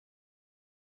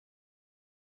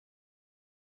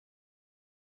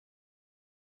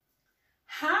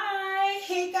Hi,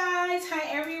 hey guys,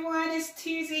 hi everyone, it's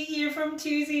Tuesday here from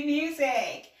Tuesday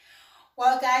Music.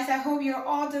 Well guys, I hope you're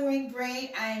all doing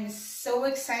great. I'm so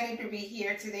excited to be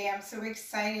here today. I'm so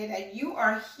excited that you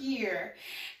are here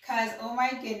because oh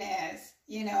my goodness,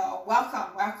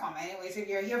 welcome. Anyways, if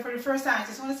you're here for the first time, I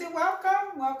just want to say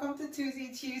welcome to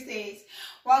Tuesday Tuesdays.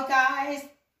 Well guys,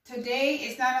 today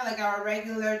is not like our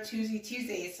regular Tuesday.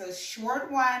 It's a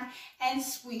short one and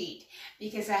sweet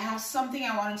because I have something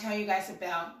I want to tell you guys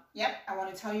about. Yep, I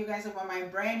want to tell you guys about my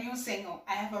brand new single.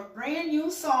 I have a brand new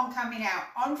song coming out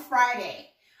on Friday.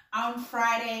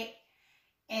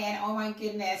 And oh my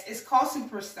goodness, it's called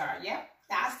Superstar. Yep,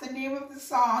 that's the name of the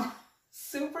song.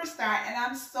 Superstar. And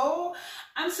I'm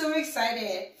so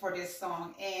excited for this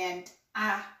song. And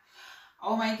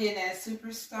oh my goodness,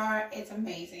 Superstar, it's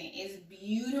amazing. It's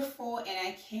beautiful and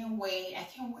I can't wait. I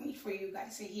can't wait for you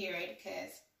guys to hear it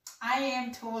because I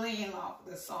am totally in love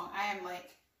with the song. I am like,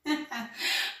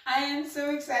 I am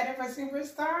so excited for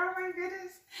Superstar. Oh my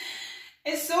goodness.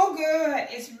 It's so good.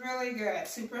 It's really good.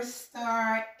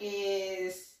 Superstar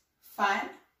is fun,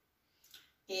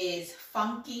 is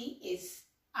funky, is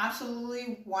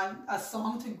absolutely a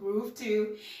song to groove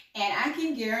to. And I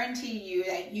can guarantee you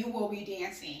that you will be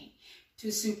dancing to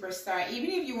Superstar.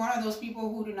 Even if you're one of those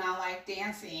people who do not like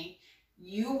dancing,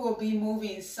 you will be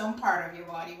moving some part of your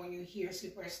body when you hear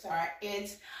Superstar.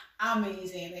 It's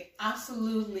amazing, like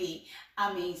absolutely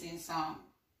amazing song.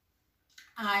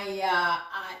 Like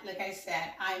I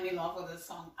said, I'm in love with the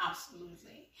song,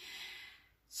 absolutely.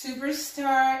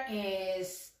 Superstar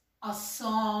is a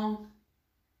song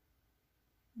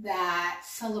that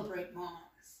celebrates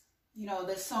moms. You know,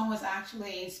 the song was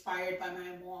actually inspired by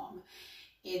my mom.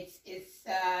 It's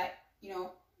a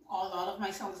lot of my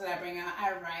songs that I bring out,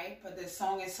 I write, but the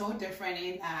song is so different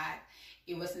in that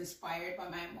it was inspired by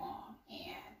my mom.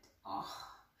 And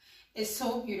it's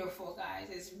so beautiful, guys.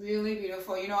 It's really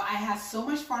beautiful. You know, I had so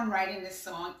much fun writing this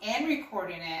song and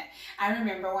recording it. I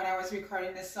remember when I was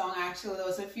recording this song, actually, there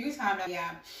was a few times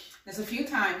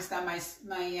that my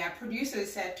producer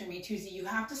said to me, Tuesday, you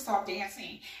have to stop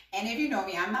dancing. And if you know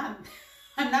me, I'm not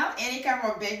any kind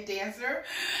of a big dancer.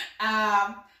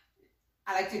 I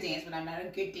like to dance, but I'm not a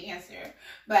good dancer.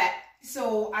 But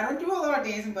so I don't do a lot of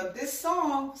dancing, but this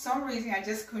song, for some reason, I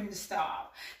just couldn't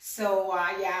stop. So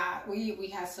yeah, we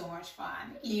had so much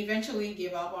fun. He eventually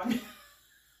gave up on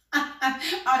on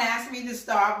asking me to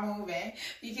stop moving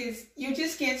because you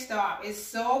just can't stop. It's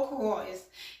so cool. It's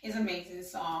an amazing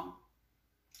song.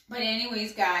 But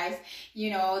anyways, guys, you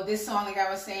know, this song, like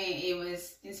I was saying, it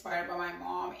was inspired by my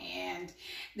mom, and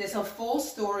there's a full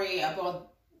story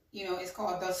about, you know, it's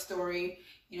called The Story,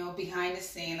 you know, behind the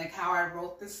scene, like how I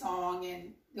wrote the song,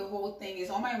 and the whole thing is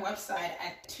on my website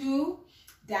at 2-zee.com.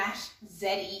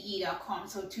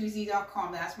 So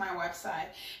 2z.com, that's my website,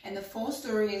 and the full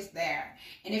story is there.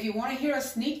 And if you want to hear a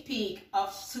sneak peek of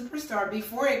Superstar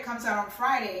before it comes out on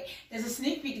Friday, there's a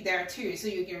sneak peek there too, so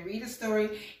you can read the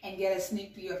story and get a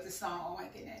sneak peek of the song. Oh my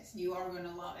goodness, you are going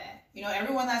to love it. You know,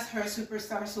 everyone that's heard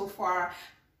Superstar so far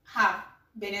have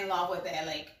been in love with it.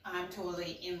 Like, I'm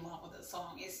totally in love with the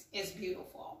song. It's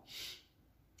beautiful.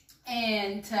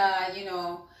 And you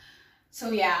know,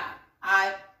 so yeah,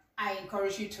 I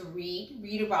encourage you to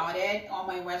read about it on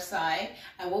my website.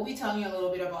 I will be telling you a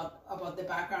little bit about the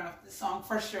background of the song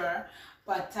for sure.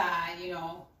 But you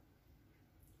know,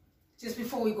 just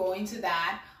before we go into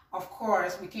that, of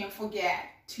course, we can't forget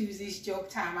Tuesday's joke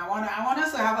time. I want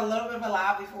us to have a little bit of a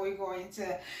laugh before we go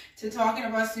into talking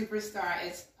about Superstar.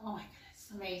 It's, oh my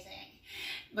goodness, amazing.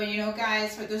 But you know,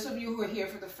 guys, for those of you who are here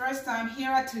for the first time,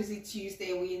 here at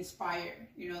Tuesday, we inspire.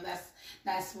 You know,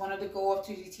 that's one of the goals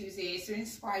of Tuesday is to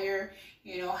inspire,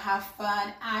 you know, have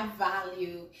fun, add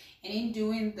value. And in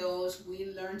doing those, we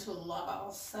learn to love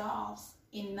ourselves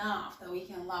enough that we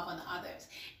can love on others.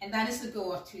 And that is the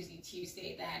goal of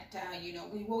Tuesday, that, you know,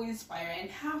 we will inspire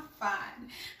and have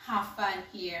fun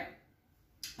here.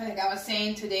 Like I was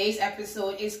saying, today's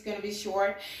episode is going to be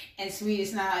short and sweet.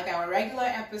 It's not like our regular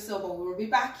episode, but we'll be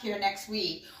back here next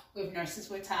week with Nurses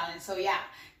with Talent. So yeah,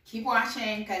 keep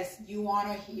watching because you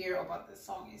want to hear about the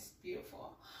song. It's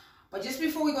beautiful. But just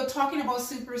before we go talking about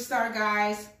Superstar,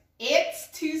 guys, it's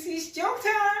Tuesday's joke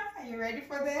time. Are you ready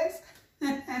for this?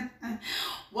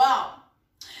 Well,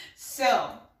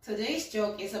 so today's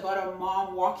joke is about a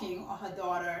mom walking her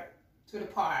daughter to the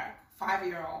park,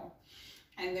 5-year-old.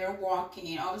 And they're walking,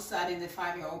 and all of a sudden the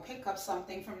 5-year-old pick up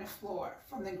something from the floor,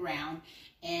 from the ground,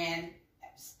 and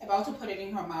about to put it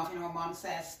in her mouth. And her mom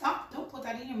says, "Stop, don't put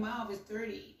that in your mouth, it's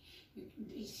dirty."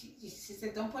 She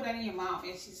said, "Don't put that in your mouth."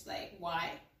 And she's like,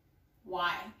 "Why?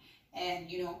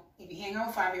 And you know, if you hang out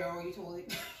with 5-year-old, you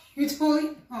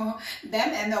totally know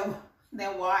them and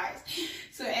They're wise.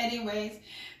 So anyways,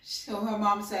 so her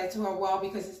mom said to her, well,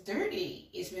 because it's dirty,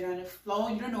 it's been on the floor,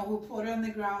 you don't know who put it on the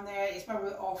ground there, it's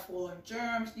probably all full of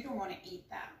germs, you don't want to eat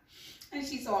that. And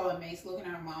she's all amazed, looking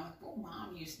at her mom, like, oh,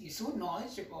 Mom, you're so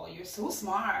knowledgeable, you're so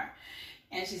smart.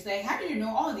 And she's like, how do you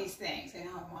know all of these things? And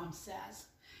her mom says,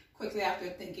 quickly after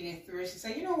thinking it through, she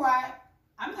said, you know what,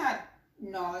 I'm not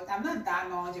that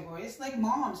knowledgeable. It's like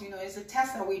moms, it's a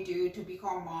test that we do to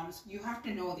become moms. You have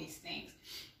to know these things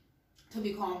to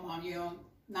become a mom.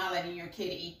 Not letting your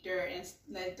kid eat dirt and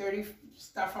let dirty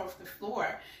stuff off the floor.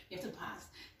 You have to pass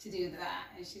to do that.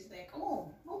 And she's like,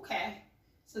 oh, okay.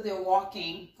 So they're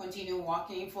continue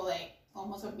walking for like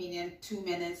almost a minute, 2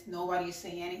 minutes. Nobody's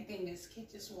saying anything. This kid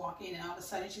just walking, and all of a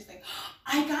sudden she's like,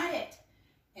 I got it.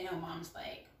 And her mom's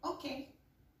like, okay,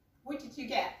 what did you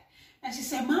get? And she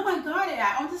said, Mom, I got it.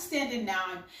 I understand it now.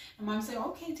 And Mom said,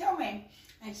 okay, tell me.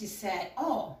 And she said,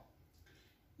 oh,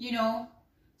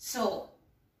 so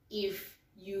if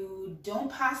you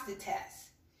don't pass the test,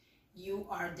 you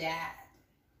are Dad.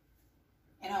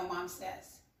 And her mom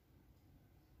says,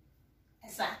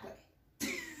 exactly.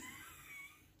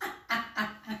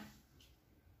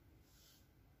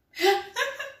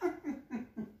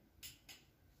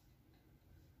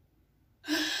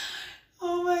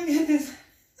 Oh my goodness.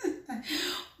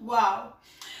 Wow.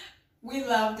 We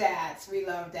love dads. We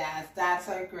love dads. Dads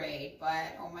are great,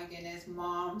 but oh my goodness,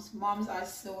 moms are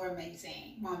so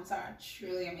amazing. Moms are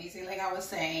truly amazing. Like I was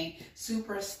saying,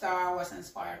 Superstar was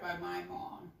inspired by my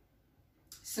mom.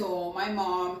 So my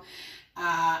mom,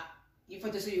 for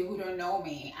those of you who don't know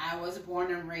me, I was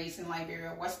born and raised in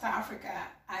Liberia, West Africa.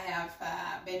 I have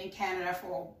been in Canada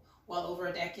for well over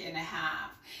a decade and a half,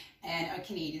 and a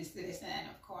Canadian citizen,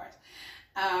 of course.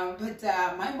 But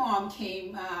my mom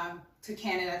came to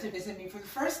Canada to visit me for the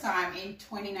first time in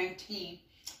 2019.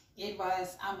 It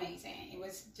was amazing. It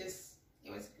was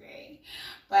great.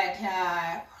 But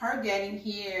her getting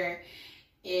here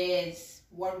is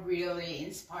what really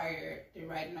inspired the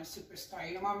writing of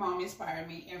Superstar. My mom inspired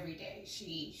me every day.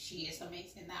 She is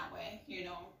amazing that way.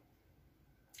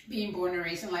 Being born and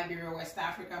raised in Liberia, West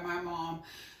Africa, my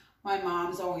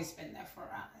mom's always been there for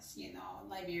us.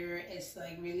 Liberia is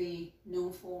like really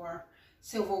known for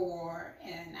Civil War,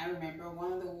 and I remember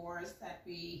one of the wars that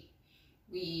we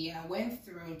went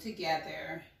through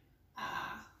together.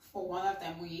 For one of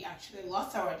them, we actually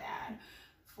lost our dad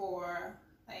for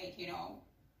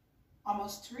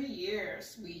almost 3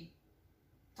 years. We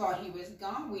thought he was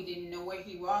gone. We didn't know where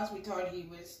he was. We thought he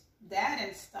was dead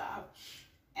and stuff.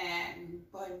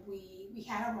 But we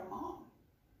had our mom.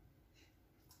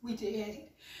 We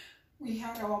did. We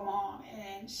had our mom,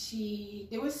 and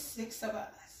there was 6 of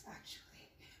us actually.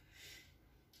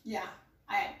 Yeah,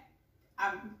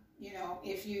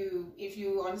 if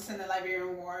you understand the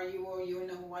Liberian War, you will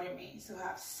know what it means to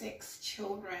have 6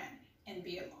 children and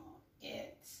be alone.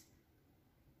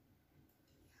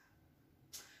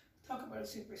 Talk about a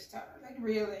superstar. Like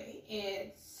really,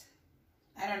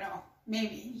 I don't know.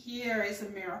 Maybe here is a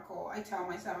miracle. I tell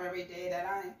myself every day that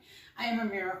I am a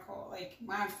miracle. Like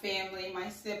my family, my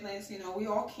siblings, we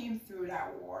all came through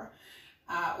that war.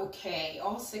 Okay,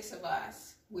 all 6 of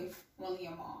us with only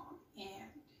a mom, and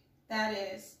that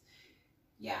is,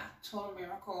 total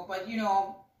miracle. But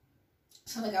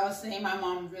so like I was saying, my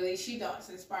mom really, she does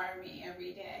inspire me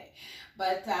every day.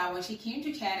 But when she came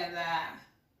to Canada,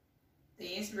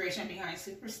 the inspiration behind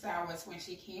Superstar was when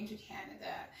she came to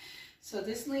Canada. So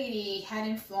this lady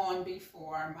hadn't flown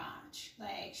before much.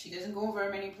 Like she doesn't go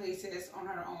very many places on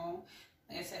her own.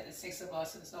 Like I said, the 6 of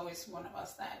us, there's always one of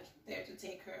us that's there to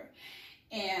take her.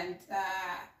 And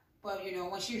but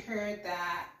when she heard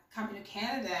that coming to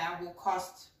Canada will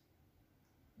cost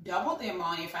double the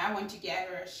amount if I went to get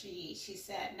her, she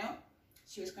said no,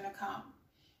 she was gonna come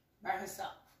by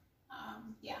herself.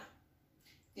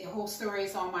 The whole story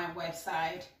is on my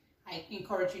website. I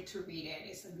encourage you to read it.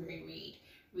 It's a great read.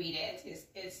 Read it.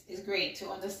 It's great to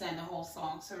understand the whole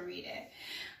song, so read it.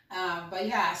 But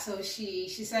yeah, so she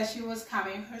said she was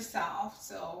coming herself,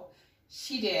 so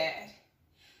she did.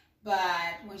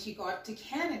 But when she got to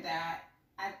Canada,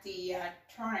 at the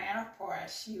Toronto airport,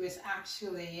 she was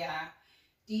actually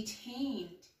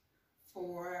detained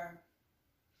for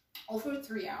over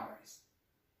 3 hours.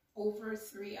 Over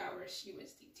 3 hours she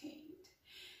was detained.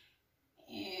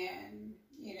 And,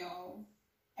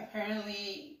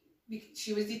 apparently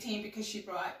she was detained because she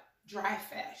brought dry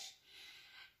fish.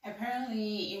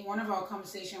 Apparently in one of our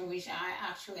conversations, which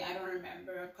I don't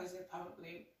remember because they're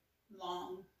probably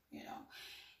long,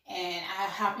 and I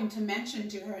happened to mention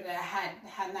to her that I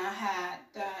had not had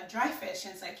dry fish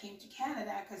since I came to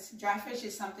Canada, because dry fish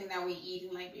is something that we eat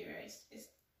in Liberia.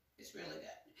 It's really good.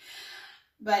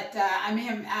 But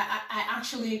I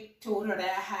actually told her that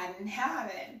I hadn't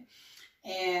had it.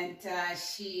 And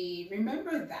she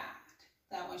remembered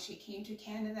that when she came to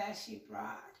Canada, she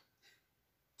brought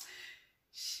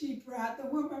the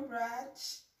woman brought,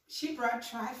 she brought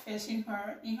dry fish in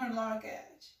her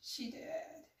luggage. She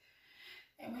did.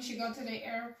 And when she got to the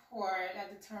airport at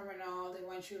the terminal, they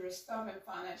went through her stuff and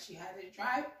found that she had a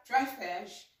dry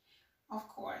fish. Of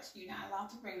course, you're not allowed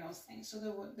to bring those things, so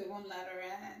they won't let her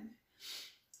in.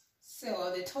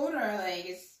 So they told her, like,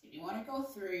 if you want to go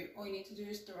through, all you need to do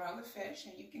is throw out the fish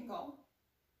and you can go.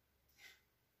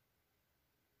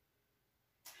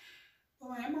 But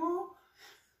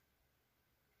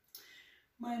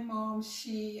my mom,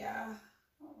 she, oh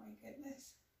my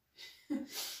goodness.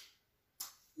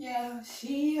 Yeah,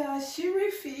 she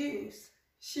refused.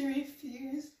 She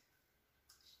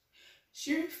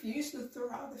refused to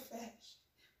throw out the fish.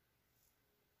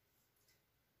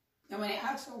 And when I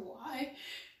asked her why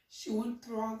she wouldn't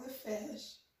throw out the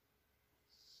fish,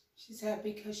 she said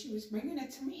because she was bringing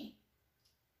it to me.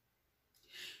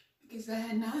 Because I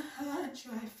had not had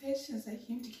dry fish since I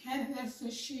came to Canada, so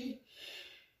she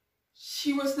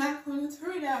was not going to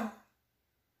throw it out.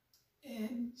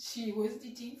 And she was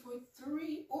detained for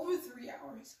over 3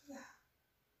 hours of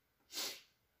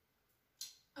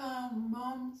that.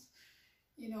 Moms,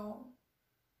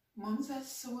 moms are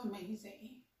so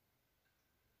amazing.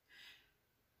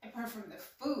 Apart from the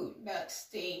food, but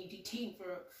staying detained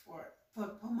for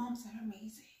moms are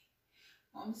amazing.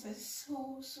 Moms are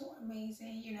so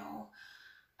amazing.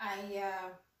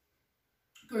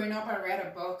 Growing up, I read a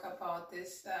book about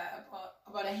this,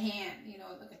 about a hen,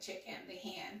 like a chicken, the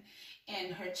hen,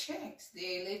 and her chicks.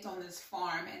 They lived on this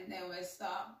farm, and there was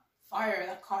fire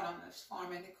that caught on this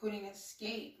farm, and they couldn't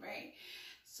escape, right?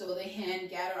 So the hen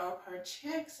gathered up her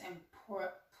chicks and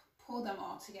pulled them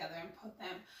all together and put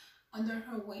them under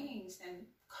her wings and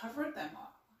covered them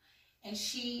up. And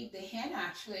the hen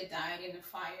actually died in the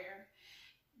fire,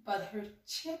 but her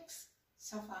chicks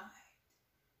survived.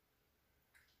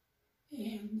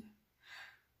 And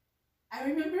I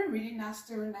remember reading that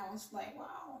story and I was like,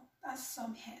 wow, that's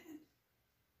some hen.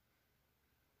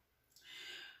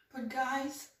 But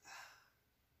guys,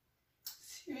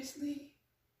 seriously,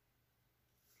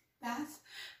 that's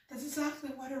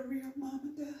exactly what a real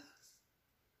mama does.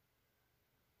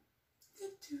 They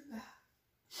do that.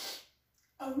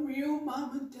 A real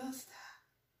mama does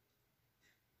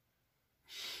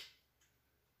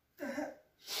that.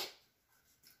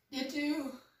 They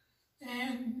do.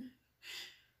 And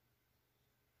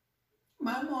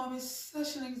my mom is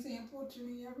such an example to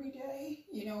me every day.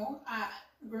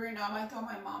 Growing up, I thought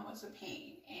my mom was a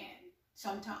pain, and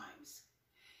sometimes.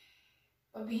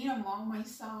 But being a mom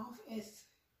myself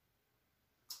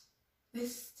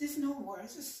there's no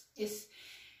words.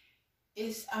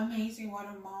 It's amazing what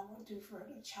a mom will do for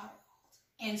the child.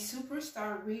 And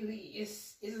Superstar really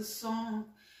is a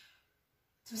song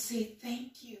to say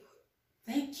thank you.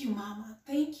 Thank you, Mama.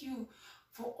 Thank you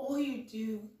for all you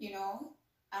do,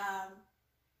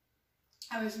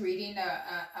 I was reading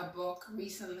a book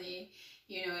recently,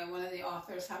 and one of the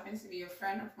authors happens to be a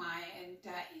friend of mine, and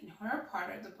in her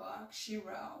part of the book, she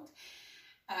wrote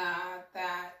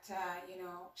that,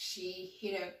 she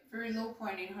hit a very low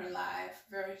point in her life,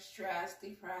 very stressed,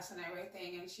 depressed, and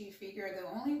everything, and she figured the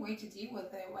only way to deal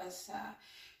with it was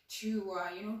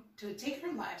to take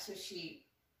her life. So she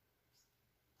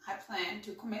had planned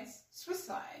to commit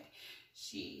suicide.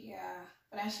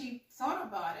 But as she thought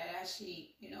about it, as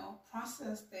she,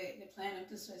 processed the plan of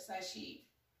the suicide, she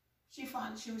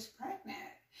found she was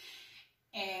pregnant.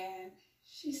 And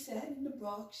she said in the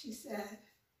book, she said,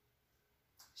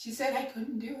 I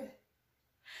couldn't do it.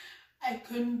 I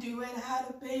couldn't do it. I had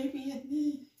a baby in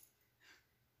me.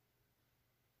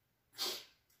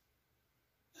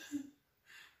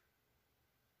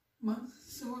 Moms are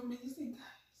so amazing, guys.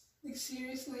 Like,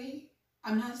 seriously,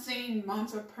 I'm not saying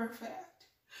moms are perfect,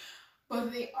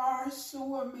 but they are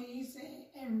so amazing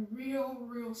and real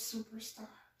superstars.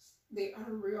 They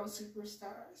are real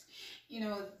superstars.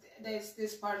 There's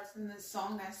this part in the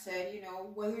song that said,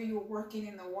 whether you're working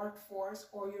in the workforce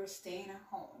or you're staying at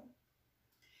home,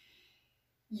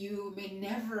 you may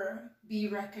never be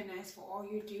recognized for all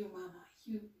you do, Mama.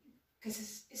 Because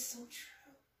it's so true.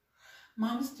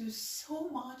 Moms do so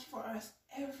much for us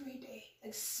every day,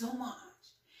 like so much.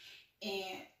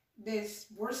 And this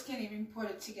words can't even put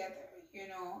it together.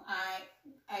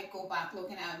 I go back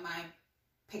looking at my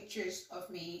pictures of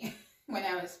me when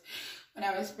I was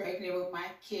pregnant with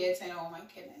my kids, and oh my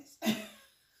goodness.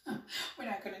 We're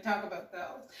not going to talk about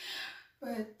those.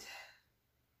 But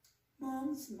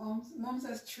moms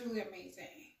are truly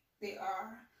amazing. They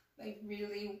are, like,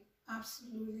 really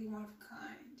absolutely one of a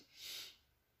kind.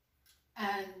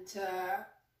 And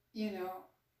you know,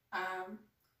 I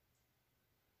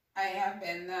have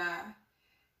been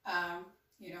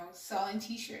you know, selling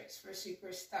t-shirts for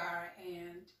Superstar,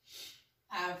 and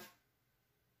I've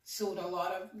sold a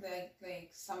lot of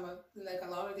a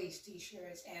lot of these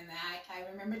t-shirts. And I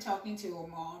remember talking to a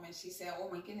mom, and she said,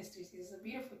 oh my goodness, this is a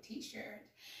beautiful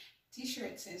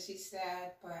t-shirts. And she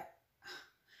said, but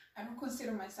I don't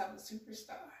consider myself a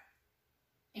superstar.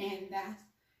 And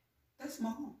that's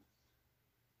mom.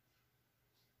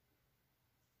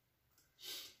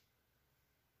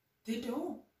 They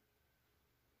don't.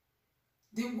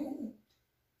 They won't.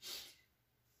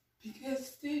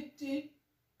 Because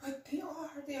but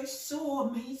they're so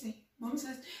amazing. Mom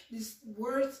says these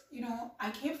words, you know,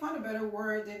 I can't find a better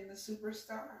word than the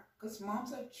superstar, because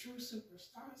moms are true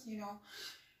superstars, you know.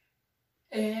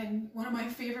 And one of my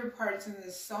favorite parts in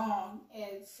this song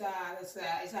is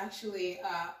actually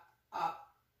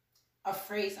a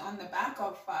phrase on the back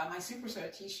of my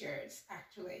Superstar t-shirts,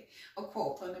 actually, a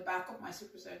quote on the back of my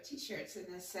Superstar t-shirts, and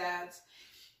it says,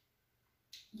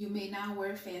 you may not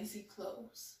wear fancy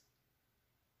clothes.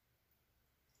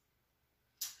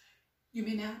 You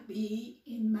may not be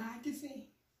in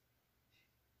magazine.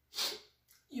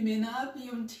 You may not be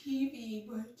on TV,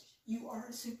 but you are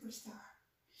a superstar.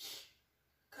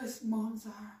 Because moms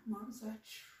are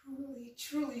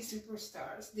truly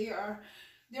superstars. They're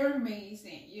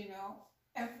amazing, you know.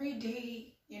 Every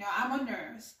day, you know, I'm a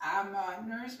nurse. I'm a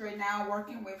nurse right now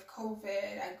working with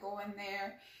COVID. I go in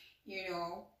there, you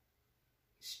know,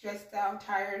 stressed out,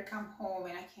 tired, come home,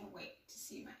 and I can't wait to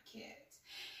see my kids.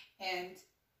 And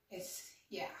it's,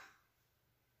 yeah,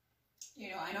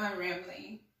 you know, I know I'm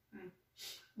rambling,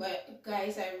 but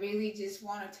guys, I really just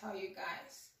want to tell you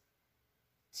guys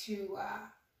to,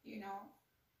 you know,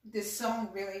 this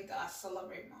song really does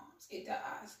celebrate moms. It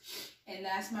does. And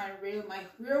that's my real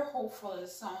hope for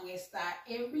this song, is that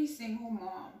every single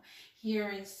mom here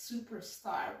in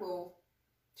Superstar will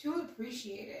truly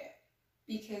appreciate it.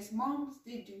 Because moms,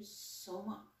 they do so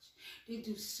much. They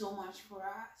do so much for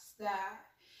us that,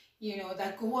 you know,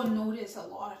 that go unnoticed a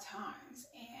lot of times.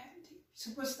 And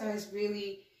Superstar is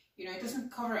really, you know, it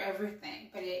doesn't cover everything,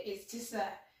 but it's just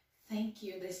a thank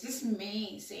you. It's just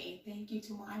me saying thank you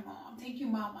to my mom. Thank you,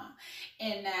 mama.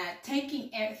 And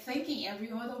thanking every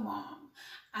other mom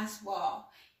as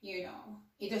well. You know,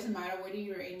 it doesn't matter whether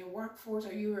you're in the workforce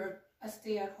or you're a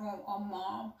stay-at-home or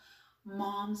mom.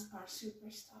 Moms are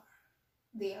superstars.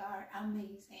 They are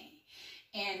amazing.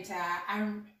 And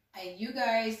you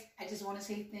guys, I just want to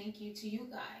say thank you to you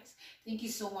guys. Thank you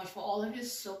so much for all of your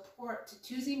support to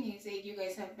Tuesday Music. You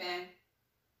guys have been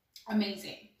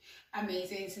amazing.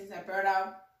 Amazing since I brought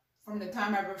out, from the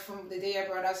day I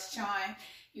brought out Shine.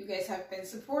 You guys have been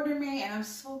supporting me, and I'm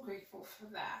so grateful for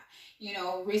that. You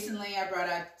know, recently I brought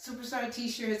out Superstar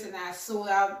t-shirts, and I sold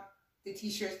out the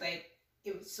t-shirts, like,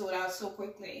 it was sold out so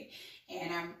quickly.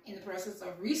 And I'm in the process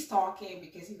of restocking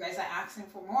because you guys are asking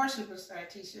for more Superstar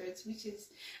t-shirts, which is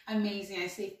amazing. I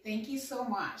say thank you so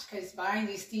much, because buying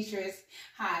these t-shirts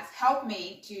has helped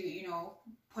me to, you know,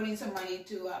 put in some money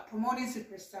to promoting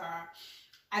Superstar,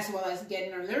 as well as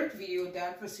getting a lyric video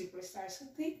done for Superstar. So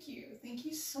thank you. Thank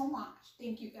you so much.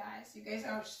 Thank you guys. You guys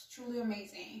are truly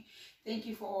amazing. Thank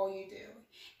you for all you do.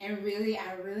 And really,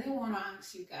 I really want to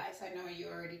ask you guys, I know you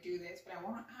already do this, but I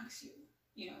want to ask you,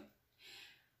 you know,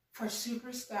 for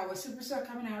Superstar, with Superstar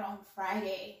coming out on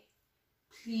Friday,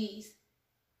 please,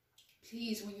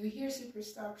 when you hear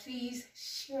Superstar, please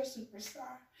share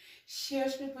Superstar. Share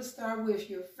Superstar with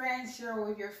your friends, share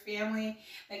with your family.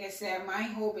 Like I said, my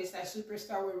hope is that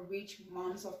Superstar will reach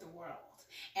moms of the world.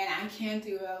 And I can't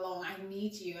do it alone. I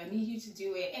need you. I need you to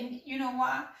do it. And you know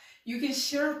what? You can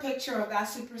share a picture of that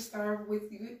Superstar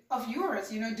of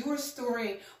yours. You know, do a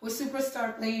story with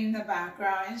Superstar playing in the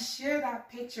background and share that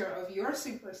picture of your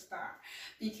Superstar,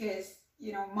 because,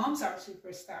 you know, moms are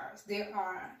superstars. They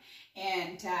are.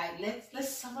 And let's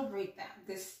celebrate them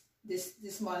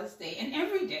this Mother's Day, and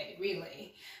every day,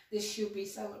 really. This should be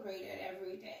celebrated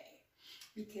every day,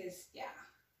 because, yeah,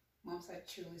 moms are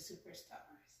truly superstars.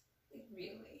 Like,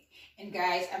 really. And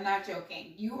guys, I'm not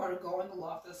joking. You are going to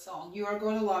love this song. You are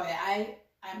going to love it.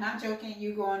 I'm not joking.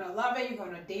 You're going to love it. You're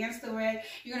going to dance to it.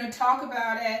 You're going to talk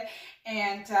about it.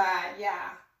 And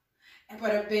yeah.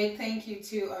 But a big thank you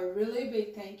to, a really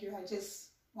big thank you. I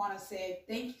just want to say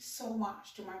thank you so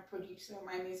much to my producer,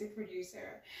 my music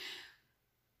producer.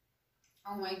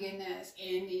 Oh my goodness,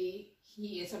 Andy,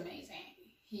 he is amazing.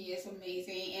 He is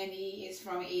amazing. Andy is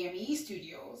from AME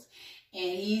Studios,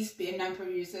 and he's been my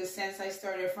producer since I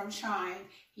started from Shine.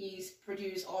 He's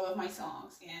produced all of my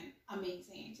songs, and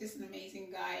amazing, just an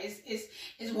amazing guy.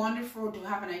 It's wonderful to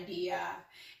have an idea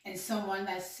and someone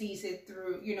that sees it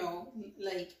through, you know,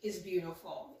 like it's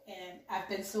beautiful. And I've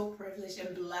been so privileged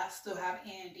and blessed to have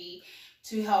Andy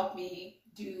to help me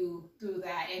do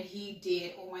that, and he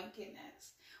did. Oh my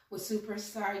goodness, with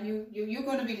Superstar, you're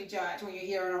going to be the judge when you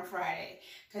hear it on Friday,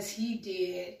 because he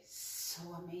did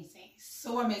so amazing,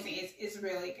 so amazing. It's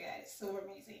really good. It's so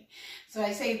amazing. So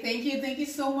I say thank you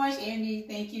so much, Andy.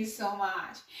 Thank you so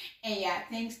much. And yeah,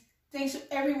 thanks to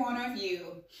every one of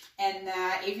you. And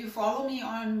if you follow me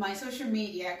on my social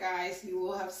media, guys, you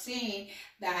will have seen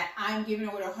that I'm giving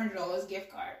away a $100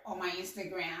 gift card on my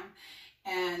Instagram.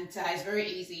 And it's very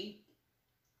easy.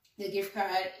 The gift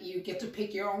card, you get to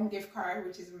pick your own gift card,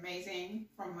 which is amazing,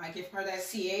 from my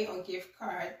giftcard.ca or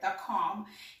giftcard.com.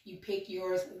 You pick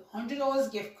yours,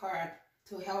 $100 gift card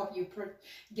to help you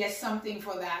get something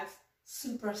for that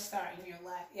superstar in your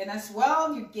life. And as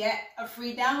well, you get a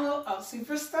free download of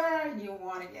Superstar. You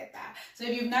want to get that. So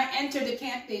if you've not entered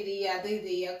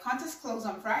the contest closed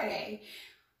on Friday.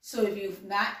 So if you've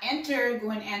not entered, go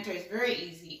and enter. It's very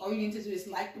easy. All you need to do is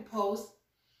like the post,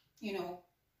 you know,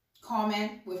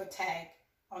 comment with a tag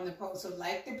on the post. So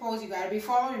like the post, you got to be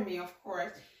following me, of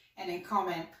course, and then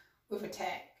comment with a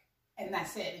tag. And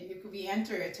that's it. And you could be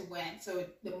entered to win. So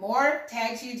the more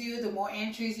tags you do, the more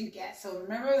entries you get. So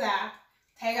remember that.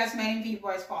 Tag as many people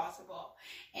as possible.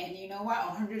 And you know what?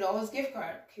 $100 gift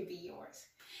card could be yours.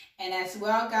 And as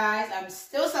well, guys, I'm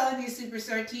still selling these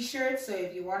Superstar t-shirts. So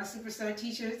if you want a Superstar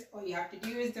t-shirt, all you have to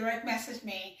do is direct message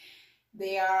me.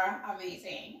 They are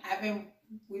amazing.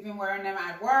 We've been wearing them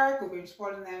at work. We've been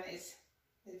sporting them. It's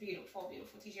beautiful,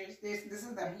 beautiful t-shirts. This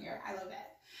is them here. I love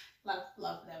it.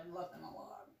 Love them a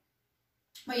lot.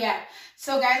 But yeah,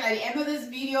 so guys, at the end of this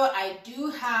video, I do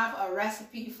have a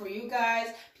recipe for you guys.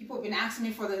 People have been asking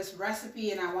me for this recipe,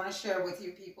 and I want to share it with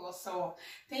you people. So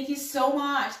thank you so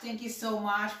much. Thank you so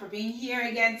much for being here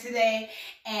again today,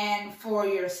 and for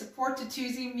your support to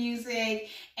Tuesday Music.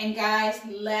 And guys,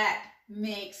 let's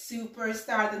make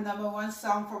Superstar the #1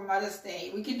 song for Mother's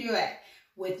Day. We can do it.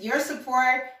 With your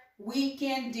support, we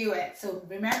can do it. So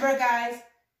remember, guys,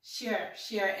 share,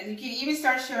 and you can even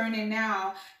start sharing it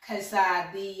now, because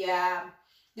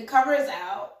the cover is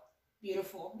out.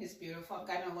 Beautiful. It's beautiful. I've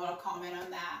gotten a lot of comment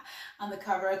on that, on the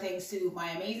cover, thanks to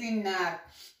my amazing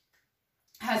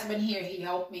husband here. He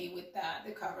helped me with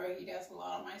the cover. He does a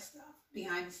lot of my stuff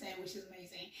behind the scene, which is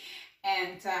amazing.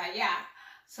 And yeah,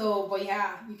 so, but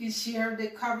yeah, you can share the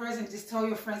covers and just tell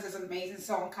your friends there's an amazing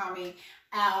song coming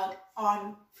out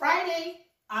on Friday.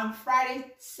 On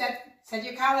Friday, set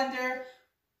your calendar.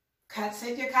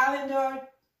 Set your calendar,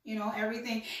 you know,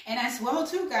 everything. And as well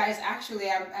too, guys, actually,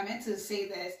 I meant to say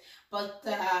this, but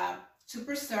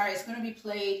Superstar is going to be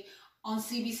played on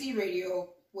CBC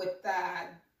Radio with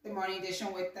the morning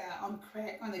edition with on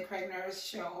the Craig Nurse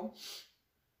show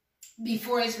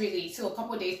before it's released. So a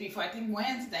couple of days before, I think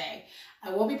Wednesday,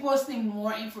 I will be posting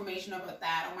more information about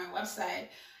that on my website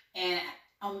and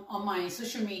on my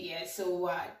social media. So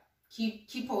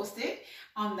keep posted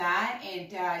on that.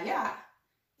 And yeah.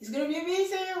 It's going to be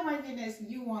amazing. Oh my goodness.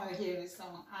 You want to hear this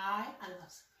song. I love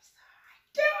Superstar. I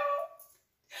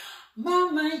do.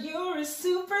 Mama, you're a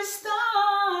superstar.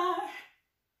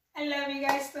 I love you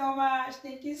guys so much.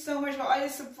 Thank you so much for all your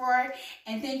support.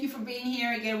 And thank you for being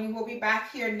here again. We will be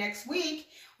back here next week.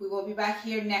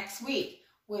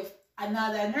 With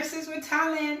another Nurses with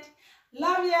Talent.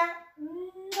 Love ya.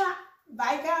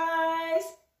 Bye, guys.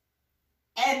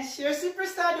 And share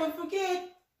Superstar. Don't forget.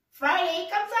 Friday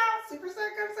comes out.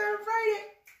 Superstar comes out on Friday.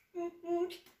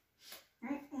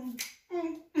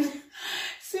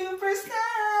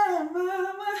 Superstar,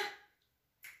 mama.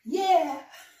 Yeah.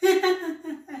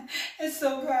 It's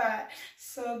so good.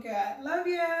 So good. Love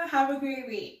you. Have a great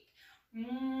week.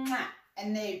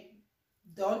 And they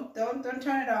don't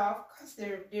turn it off, because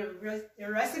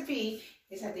their recipe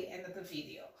is at the end of the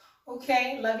video.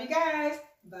 Okay. Love you guys.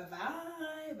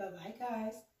 Bye-bye. Bye-bye,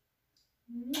 guys.